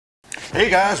Hey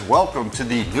guys, welcome to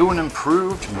the new and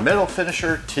improved Metal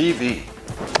Finisher TV.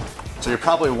 So you're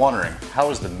probably wondering, how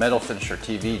is the Metal Finisher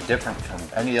TV different from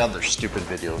any other stupid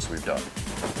videos we've done?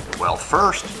 Well,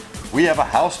 first, we have a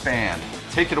house band.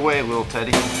 Take it away, little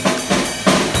Teddy.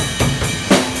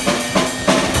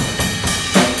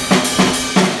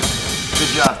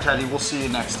 Good job, Teddy. We'll see you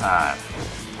next time.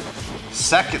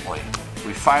 Secondly,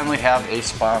 we finally have a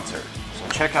sponsor. So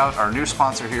check out our new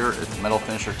sponsor here at the Metal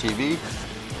Finisher TV,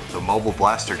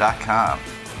 themobileblaster.com.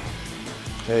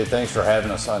 Hey, thanks for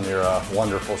having us on your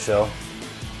wonderful show.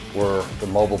 We're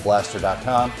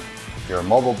themobileblaster.com. If you're a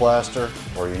mobile blaster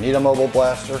or you need a mobile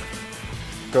blaster,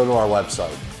 go to our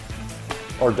website.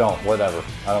 Or don't, whatever.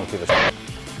 I don't give a shit.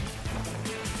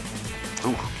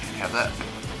 Ooh, can't have that.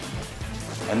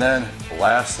 And then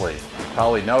lastly, you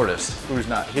probably noticed who's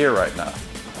not here right now.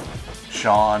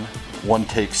 Sean One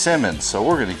Take Simmons. So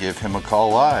we're going to give him a call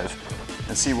live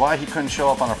and see why he couldn't show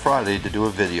up on a Friday to do a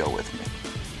video with me.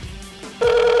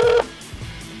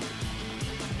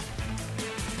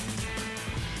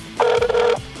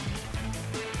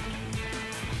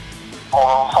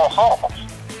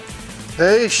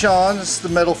 Hey Sean, this is the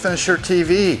Metal Finisher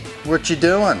TV. What you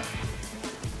doing?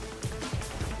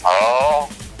 Oh,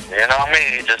 you know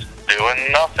me, just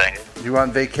doing nothing. You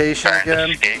on vacation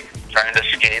again? Trying to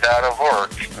skate out of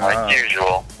work, like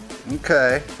usual.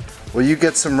 Okay. Well, you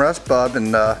get some rest, bub,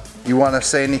 and you want to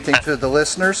say anything to the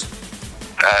listeners?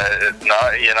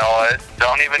 No, you know what?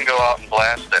 Don't even go out and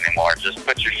blast anymore. Just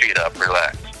put your feet up,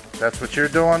 relax. That's what you're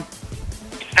doing?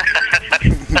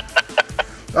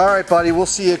 All right, buddy. We'll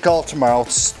see you at golf tomorrow.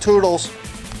 It's Toodles.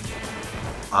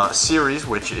 Series,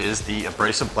 which is the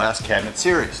Abrasive Blast Cabinet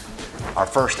Series. Our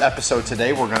first episode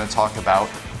today, we're going to talk about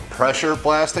pressure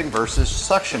blasting versus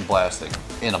suction blasting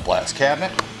in a blast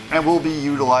cabinet, and we'll be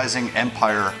utilizing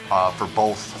Empire for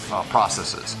both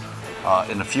processes.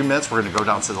 In a few minutes, we're going to go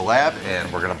down to the lab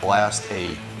and we're going to blast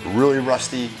a really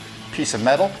rusty piece of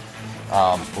metal.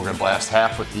 We're going to blast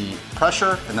half with the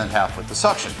pressure and then half with the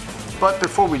suction. But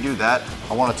before we do that,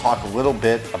 I want to talk a little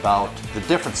bit about the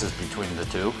differences between the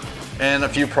two and a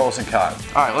few pros and cons.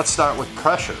 All right, let's start with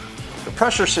pressure. The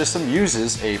pressure system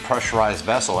uses a pressurized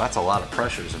vessel. That's a lot of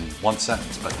pressures in one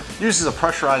sentence, but uses a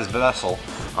pressurized vessel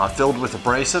filled with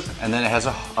abrasive, and then it has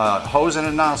a hose and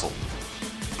a nozzle.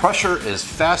 Pressure is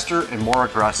faster and more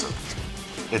aggressive.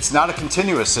 It's not a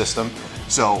continuous system,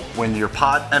 so when your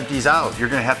pot empties out, you're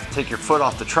going to have to take your foot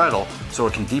off the treadle so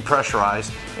it can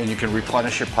depressurize and you can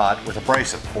replenish your pot with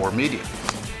abrasive or media.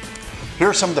 Here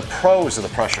are some of the pros of the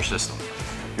pressure system.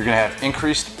 You're going to have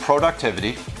increased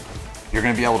productivity. You're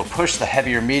going to be able to push the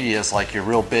heavier medias like your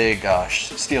real big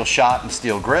steel shot and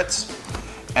steel grits.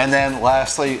 And then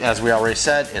lastly, as we already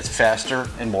said, it's faster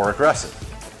and more aggressive.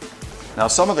 Now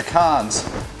some of the cons,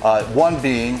 one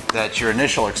being that your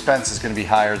initial expense is going to be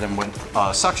higher than with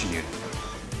a suction unit.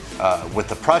 With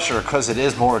the pressure, because it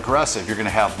is more aggressive, you're going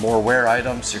to have more wear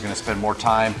items, you're going to spend more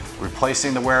time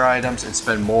replacing the wear items and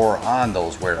spend more on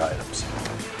those wear items.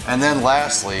 And then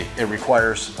lastly, it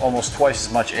requires almost twice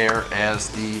as much air as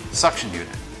the suction unit.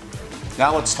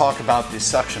 Now let's talk about the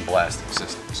suction blasting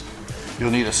systems.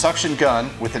 You'll need a suction gun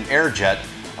with an air jet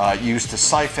used to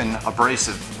siphon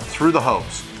abrasive through the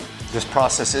hose. This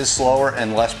process is slower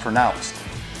and less pronounced.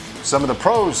 Some of the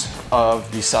pros of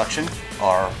the suction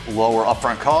are lower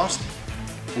upfront cost,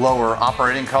 lower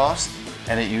operating cost,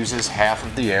 and it uses half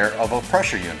of the air of a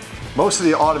pressure unit. Most of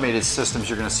the automated systems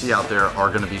you're going to see out there are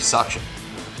going to be suction.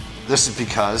 This is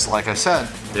because, like I said,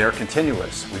 they're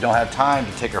continuous. We don't have time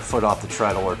to take our foot off the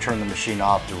treadle or turn the machine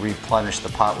off to replenish the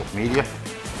pot with media.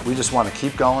 We just want to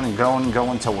keep going and going and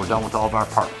going until we're done with all of our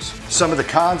parts. Some of the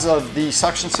cons of the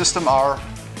suction system are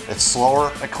it's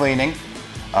slower at cleaning.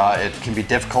 It can be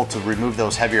difficult to remove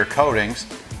those heavier coatings.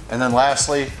 And then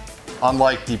lastly,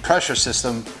 unlike the pressure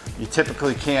system, you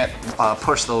typically can't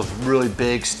push those really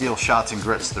big steel shots and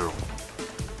grits through.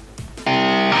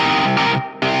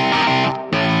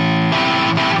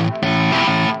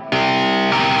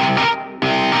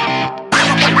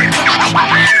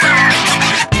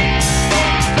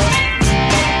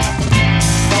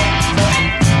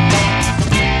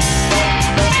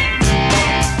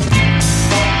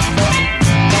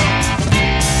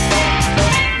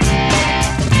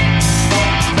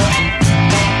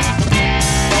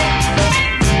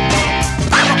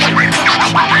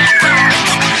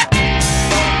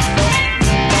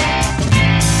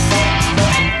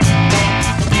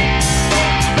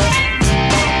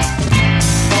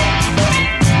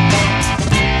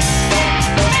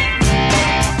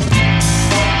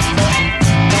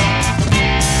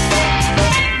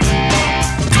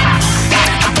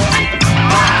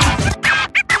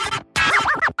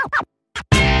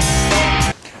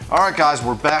 All right guys,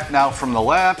 we're back now from the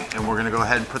lab and we're gonna go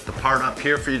ahead and put the part up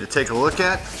here for you to take a look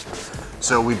at.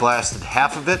 So we blasted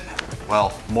half of it,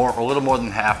 well, a little more than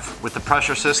half with the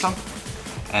pressure system,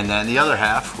 and then the other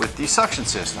half with the suction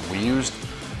system. We used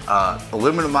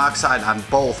aluminum oxide on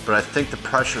both, but I think the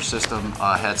pressure system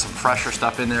had some fresher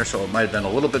stuff in there, so it might have been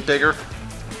a little bit bigger.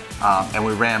 And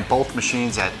we ran both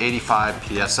machines at 85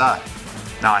 PSI.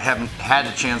 Now I haven't had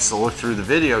a chance to look through the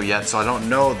video yet, so I don't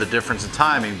know the difference in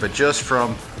timing, but just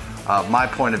from my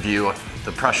point of view,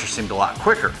 the pressure seemed a lot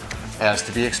quicker, as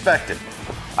to be expected.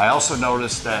 I also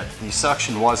noticed that the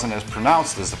suction wasn't as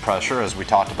pronounced as the pressure, as we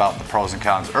talked about in the pros and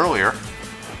cons earlier.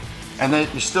 And then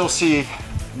you still see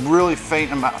really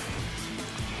faint amount,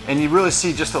 and you really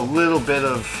see just a little bit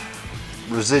of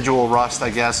residual rust, I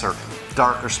guess, or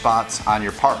darker spots on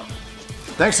your part.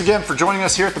 Thanks again for joining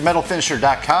us here at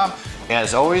themetalfinisher.com.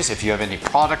 As always, if you have any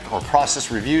product or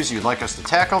process reviews you'd like us to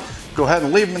tackle, go ahead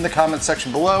and leave them in the comment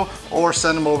section below or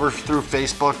send them over through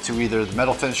Facebook to either the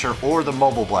Metal Finisher or the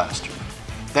Mobile Blaster.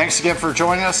 Thanks again for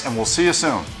joining us, and we'll see you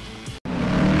soon.